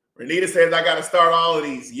 Renita says, I got to start all of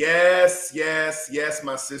these. Yes,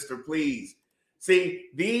 my sister, please. See,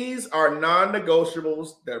 these are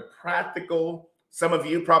non-negotiables. They're practical. Some of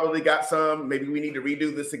you probably got some. Maybe we need to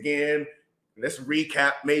redo this again. Let's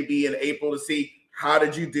recap maybe in April to see how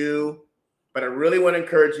did you do. But I really want to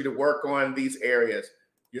encourage you to work on these areas.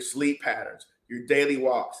 Your sleep patterns, your daily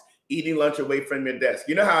walks, eating lunch away from your desk.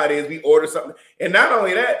 You know how it is. We order something. And not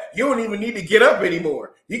only that, you don't even need to get up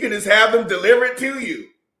anymore. You can just have them deliver it to you.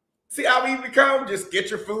 See how we become? Just get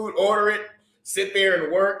your food, order it, sit there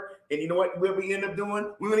and work. And you know what we end up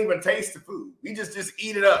doing? We don't even taste the food. We just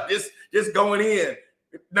eat it up. Just going in.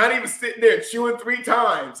 Not even sitting there chewing 3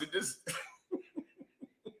 times and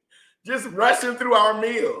just rushing through our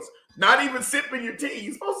meals. Not even sipping your tea.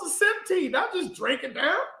 You're supposed to sip tea, not just drink it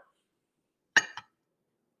down.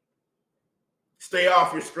 Stay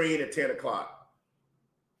off your screen at 10 o'clock.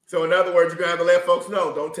 So in other words, you're going to have to let folks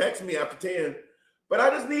know, don't text me after 10. But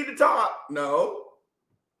I just need to talk. No.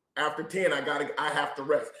 After 10, I have to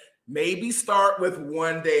rest. Maybe start with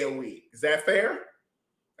 1 day a week. Is that fair?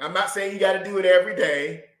 I'm not saying you got to do it every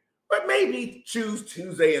day, but maybe choose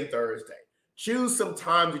Tuesday and Thursday. Choose some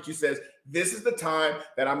time that you says, this is the time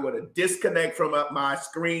that I'm going to disconnect from my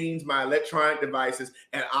screens, my electronic devices,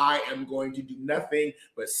 and I am going to do nothing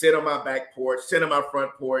but sit on my back porch, sit on my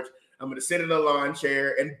front porch. I'm going to sit in a lawn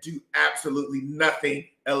chair and do absolutely nothing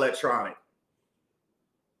electronic.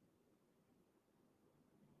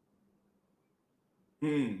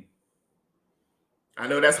 I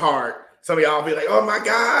know that's hard. Some of y'all be like, oh my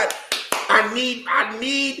God, I need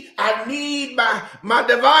my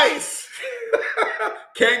device.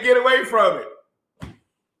 Can't get away from it.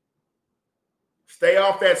 Stay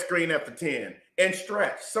off that screen after 10 and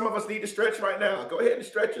stretch. Some of us need to stretch right now. Go ahead and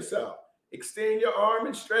stretch yourself. Extend your arm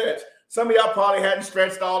and stretch. Some of y'all probably hadn't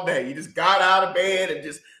stretched all day. You just got out of bed and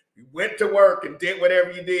just You went to work and did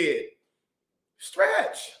whatever you did.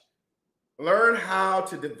 Stretch. Learn how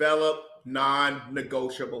to develop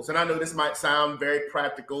non-negotiables. And I know this might sound very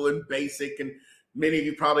practical and basic, and many of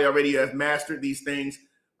you probably already have mastered these things,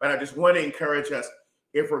 but I just want to encourage us.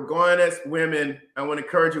 If we're going as women, I want to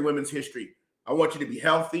encourage you women's history. I want you to be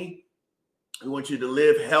healthy. I want you to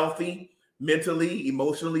live healthy, mentally,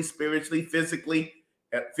 emotionally, spiritually, physically,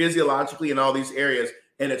 physiologically, in all these areas.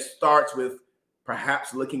 And it starts with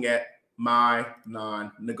perhaps looking at my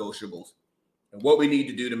non-negotiables and what we need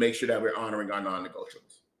to do to make sure that we're honoring our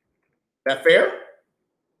non-negotiables. That fair?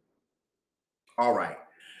 All right.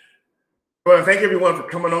 Well, thank everyone for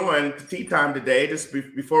coming on to Tea Time today. Just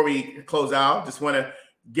before we close out, just want to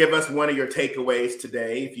give us one of your takeaways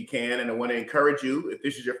today, if you can. And I want to encourage you, if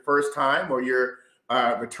this is your first time or you're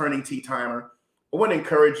a returning Tea Timer, I want to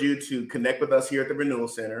encourage you to connect with us here at the Renewal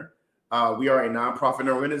Center. We are a nonprofit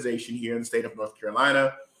organization here in the state of North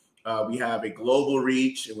Carolina. We have a global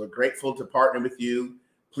reach, and we're grateful to partner with you.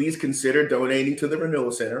 Please consider donating to the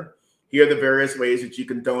Renewal Center. Here are the various ways that you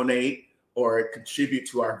can donate or contribute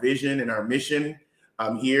to our vision and our mission.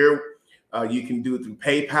 Here, you can do it through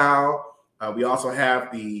PayPal. We also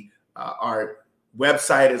have our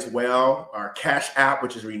website as well, our Cash App,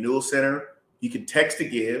 which is Renewal Center. You can text to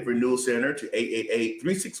give Renewal Center to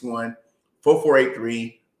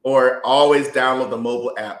 888-361-4483, or always download the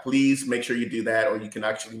mobile app. Please make sure you do that, or you can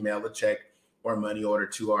actually mail a check or money order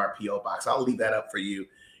to our P.O. box. I'll leave that up for you.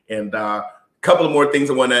 And a couple of more things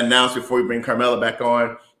I want to announce before we bring Carmela back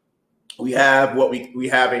on. We have we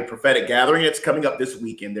have a prophetic gathering that's coming up this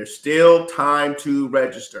weekend. There's still time to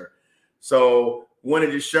register. So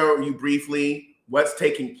wanted to show you briefly what's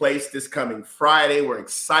taking place this coming Friday. We're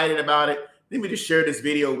excited about it. Let me just share this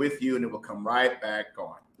video with you, and it will come right back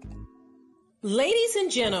on. Ladies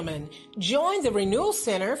and gentlemen, join the Renewal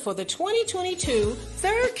Center for the 2022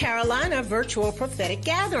 3rd Carolina Virtual Prophetic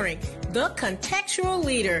Gathering, The Contextual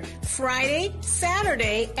Leader, Friday,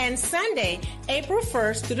 Saturday, and Sunday, April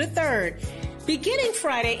 1st through the 3rd. Beginning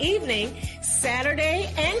Friday evening,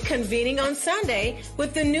 Saturday, and convening on Sunday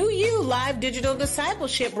with the New You live digital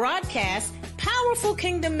discipleship broadcast, Powerful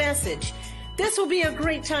Kingdom Message. This will be a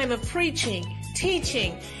great time of preaching,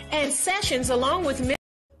 teaching, and sessions along with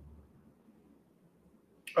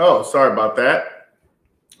Oh, sorry about that.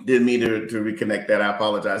 Didn't mean to reconnect that. I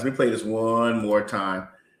apologize. Let me play this one more time.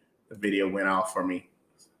 The video went out for me.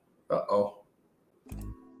 Uh-oh.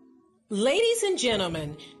 Ladies and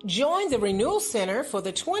gentlemen, join the Renewal Center for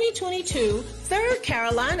the 2022 3rd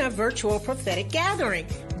Carolina Virtual Prophetic Gathering,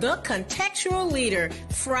 The Contextual Leader,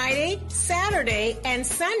 Friday, Saturday, and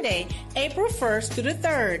Sunday, April 1st through the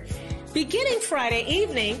 3rd. Beginning Friday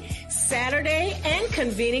evening, Saturday, and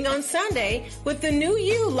convening on Sunday with the New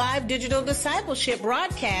You live digital discipleship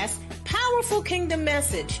broadcast, Powerful Kingdom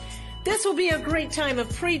Message. This will be a great time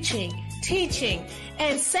of preaching, teaching,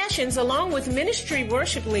 and sessions along with ministry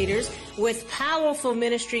worship leaders with powerful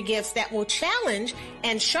ministry gifts that will challenge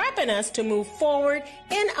and sharpen us to move forward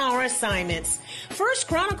in our assignments. 1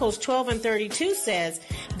 Chronicles 12:32 says,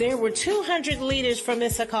 there were 200 leaders from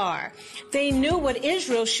Issachar. They knew what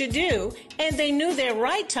Israel should do, and they knew their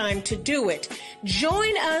right time to do it.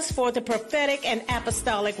 Join us for the prophetic and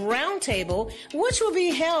apostolic roundtable, which will be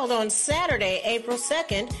held on Saturday, April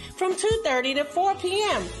 2nd from 2:30 to 4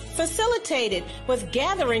 p.m., facilitated with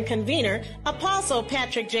gathering convener, Apostle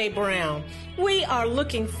Patrick J. Brown. We are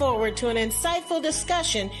looking forward to an insightful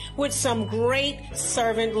discussion with some great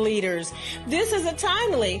servant leaders. This is a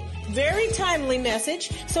timely, very timely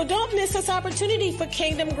message, so don't miss this opportunity for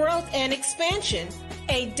kingdom growth and expansion.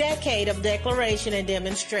 A decade of declaration and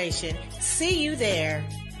demonstration. See you there.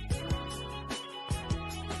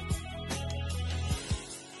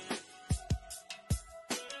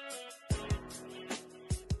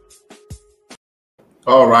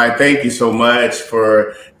 All right. Thank you so much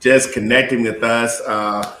for just connecting with us.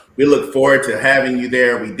 We look forward to having you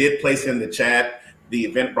there. We did place in the chat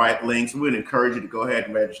the Eventbrite links. We would encourage you to go ahead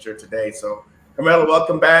and register today. So, Carmela,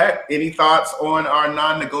 welcome back. Any thoughts on our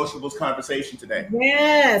non-negotiables conversation today?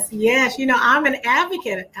 Yes. You know, I'm an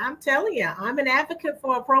advocate. I'm telling you, I'm an advocate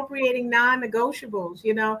for appropriating non-negotiables,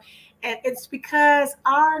 you know, and it's because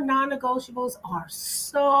our non-negotiables are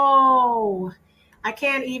so, I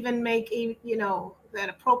can't even make, you know, that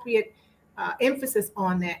appropriate emphasis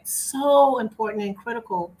on that. So important and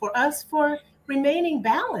critical for us for remaining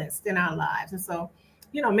balanced in our lives. And so,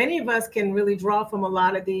 you know, many of us can really draw from a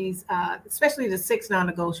lot of these, especially the 6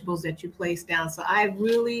 non-negotiables that you place down. So I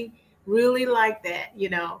really, really like that, you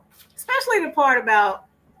know, especially the part about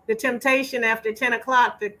the temptation after 10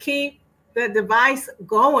 o'clock to keep the device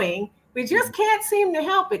going. We just can't seem to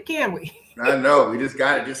help it, can we? I know. We just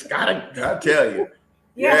gotta, I tell you.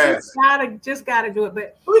 Yes, just gotta do it.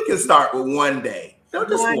 But we can start with one day. No,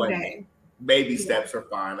 just one one day. day. Baby steps are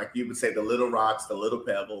fine. Like you would say, the little rocks, the little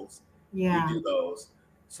pebbles. Yeah. You do those.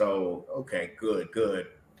 So, okay, good.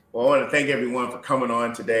 Well, I want to thank everyone for coming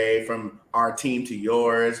on today, from our team to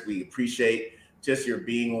yours. We appreciate just your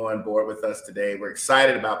being on board with us today. We're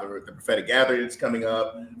excited about the prophetic gathering that's coming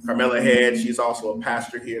up. Carmela Head, she's also a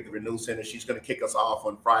pastor here at the Renewal Center. She's going to kick us off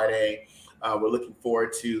on Friday. We're looking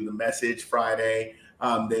forward to the message Friday.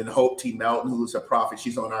 Then Hope T. Melton, who's a prophet,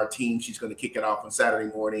 she's on our team. She's going to kick it off on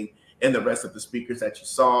Saturday morning, and the rest of the speakers that you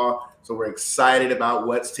saw. So we're excited about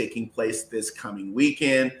what's taking place this coming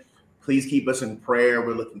weekend. Please keep us in prayer.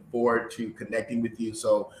 We're looking forward to connecting with you.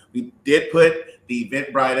 So we did put the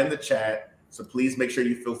Eventbrite in the chat. So please make sure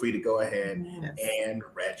you feel free to go ahead and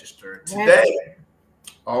register today.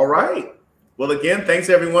 All right. Well, again, thanks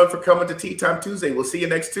everyone for coming to Tea Time Tuesday. We'll see you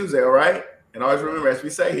next Tuesday. All right. And always remember, as we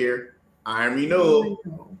say here, I am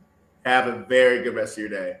Renewal. Have a very good rest of your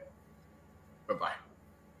day. Bye-bye.